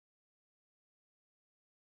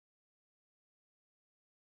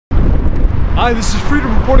Hi, this is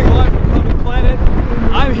Freedom reporting live from Condo Planet.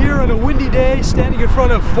 I'm here on a windy day, standing in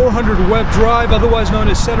front of 400 Webb Drive, otherwise known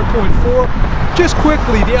as Center Point 4. Just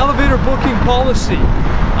quickly, the elevator booking policy.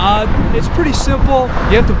 It's pretty simple.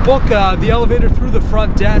 You have to book the elevator through the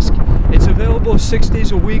front desk. It's available 6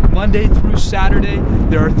 days a week, Monday through Saturday.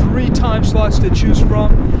 There are 3 time slots to choose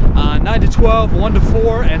from, 9 to 12, 1 to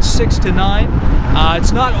 4, and 6 to 9.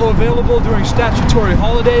 It's not available during statutory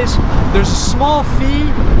holidays. There's a small fee.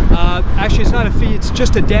 Actually, it's not a fee, it's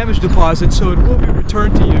just a damage deposit, so it will be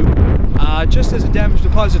returned to you. Just as a damage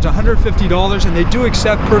deposit, it's $150, and they do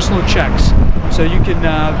accept personal checks. So you can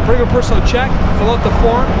bring a personal check, fill out the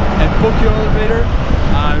form, and book your elevator.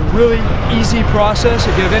 Really easy process.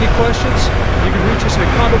 If you have any questions, you can reach us at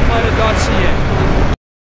condoplanet.ca.